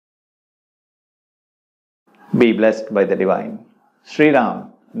Be blessed by the divine.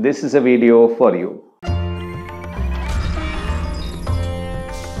 Sriram, this is a video for you.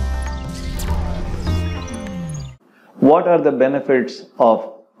 What are the benefits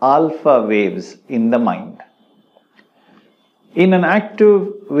of alpha waves in the mind? In an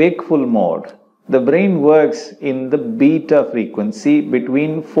active wakeful mode, the brain works in the beta frequency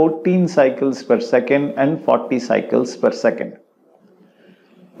between 14 cycles per second and 40 cycles per second.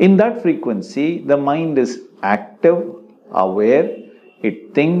 In that frequency, the mind is active, aware,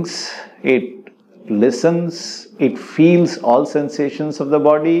 it thinks, it listens, it feels all sensations of the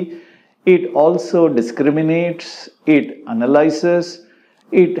body, it also discriminates, it analyzes,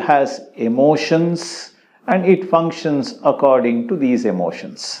 it has emotions, and it functions according to these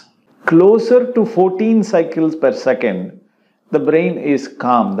emotions. Closer to 14 cycles per second, the brain is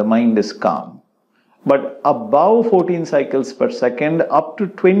calm, the mind is calm. But above 14 cycles per second, up to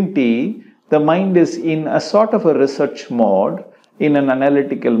 20, the mind is in a sort of a research mode, in an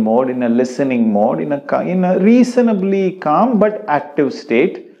analytical mode, in a listening mode, in a reasonably calm but active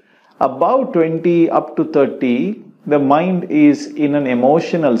state. Above 20 up to 30, the mind is in an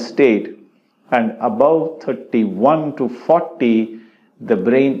emotional state, and above 31 to 40, the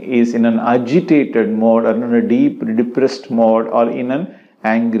brain is in an agitated mode, or in a deep depressed mode, or in an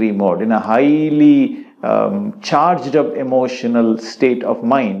angry mode, in a highly charged up emotional state of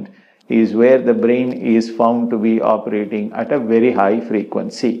mind is where the brain is found to be operating at a very high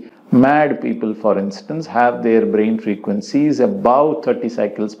frequency. Mad people, for instance, have their brain frequencies above 30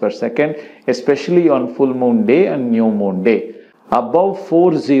 cycles per second, especially on full moon day and new moon day. Above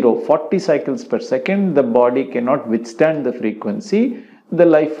 40 cycles per second, the body cannot withstand the frequency. The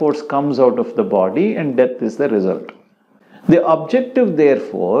life force comes out of the body and death is the result. The objective,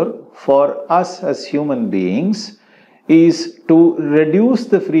 therefore, for us as human beings is to reduce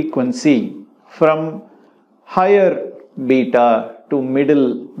the frequency from higher beta to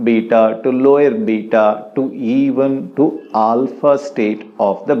middle beta to lower beta to even to alpha state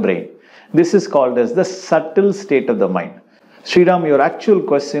of the brain. This is called as the subtle state of the mind. Sriram, your actual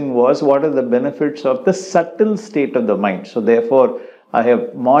question was what are the benefits of the subtle state of the mind? So therefore, I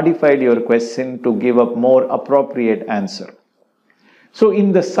have modified your question to give a more appropriate answer. So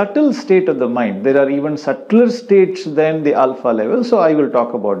in the subtle state of the mind, there are even subtler states than the alpha level. So I will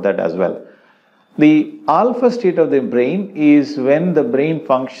talk about that as well. The alpha state of the brain is when the brain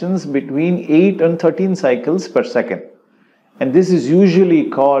functions between 8 and 13 cycles per second. And this is usually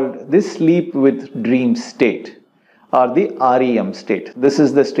called the sleep with dream state or the REM state. This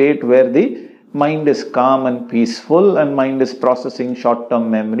is the state where the mind is calm and peaceful, and mind is processing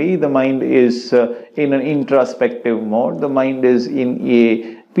short-term memory. The mind is in an introspective mode. The mind is in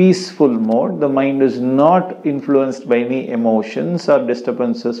a peaceful mode. The mind is not influenced by any emotions or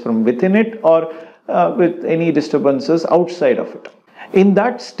disturbances from within it or with any disturbances outside of it. In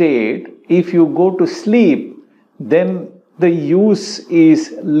that state, if you go to sleep, then the use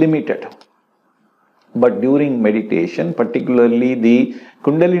is limited. But during meditation, particularly the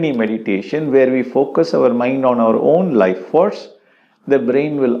Kundalini meditation, where we focus our mind on our own life force, the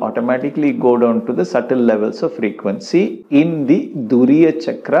brain will automatically go down to the subtle levels of frequency. In the Duriya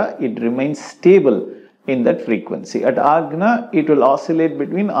chakra, it remains stable in that frequency. At Agna, it will oscillate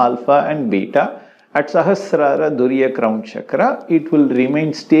between alpha and beta. At Sahasrara, Duriya crown chakra, it will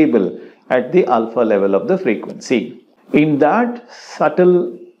remain stable at the alpha level of the frequency. In that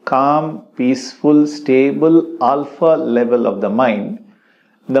subtle, calm, peaceful, stable alpha level of the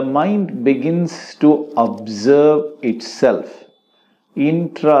mind begins to observe itself.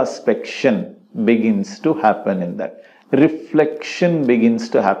 Introspection begins to happen in that. Reflection begins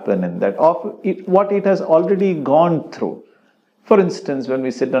to happen in that of what it has already gone through. For instance, when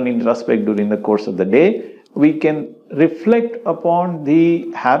we sit and introspect during the course of the day, we can reflect upon the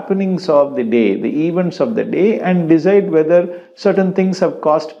happenings of the day, the events of the day, and decide whether certain things have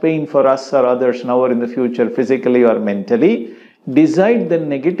caused pain for us or others now or in the future, physically or mentally. Decide the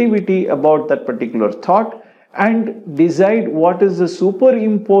negativity about that particular thought and decide what is the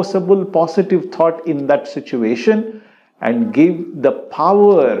superimposable positive thought in that situation and give the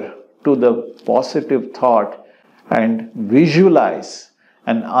power to the positive thought and visualize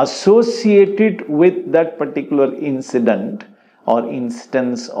and associate it with that particular incident or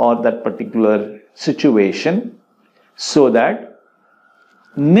instance or that particular situation, so that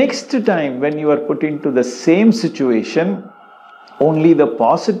next time when you are put into the same situation, only the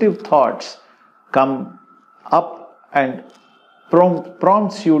positive thoughts come up and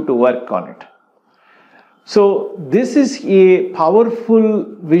prompts you to work on it. So this is a powerful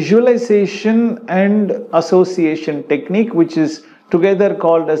visualization and association technique which is together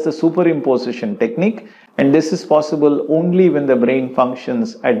called as the superimposition technique, and this is possible only when the brain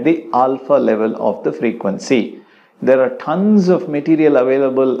functions at the alpha level of the frequency. There are tons of material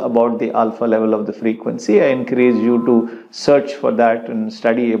available about the alpha level of the frequency. I encourage you to search for that and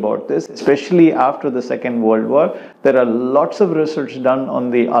study about this, especially after the Second World War. There are lots of research done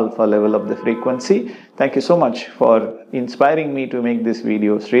on the alpha level of the frequency. Thank you so much for inspiring me to make this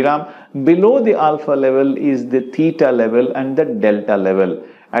video, Sriram. Below the alpha level is the theta level and the delta level.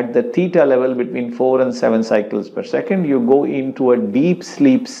 At the theta level, between 4 and 7 cycles per second, you go into a deep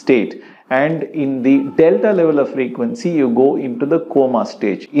sleep state. And in the delta level of frequency, you go into the coma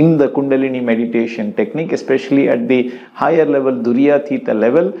stage. In the Kundalini meditation technique, especially at the higher level, Duriya Theta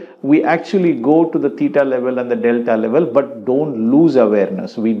level, we actually go to the theta level and the delta level, but don't lose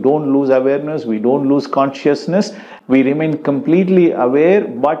awareness. We don't lose awareness, we don't lose consciousness. We remain completely aware,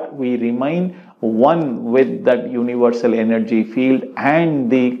 but we remain one with that universal energy field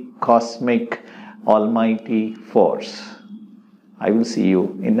and the cosmic almighty force. I will see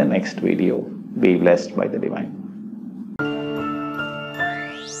you in the next video. Be blessed by the divine.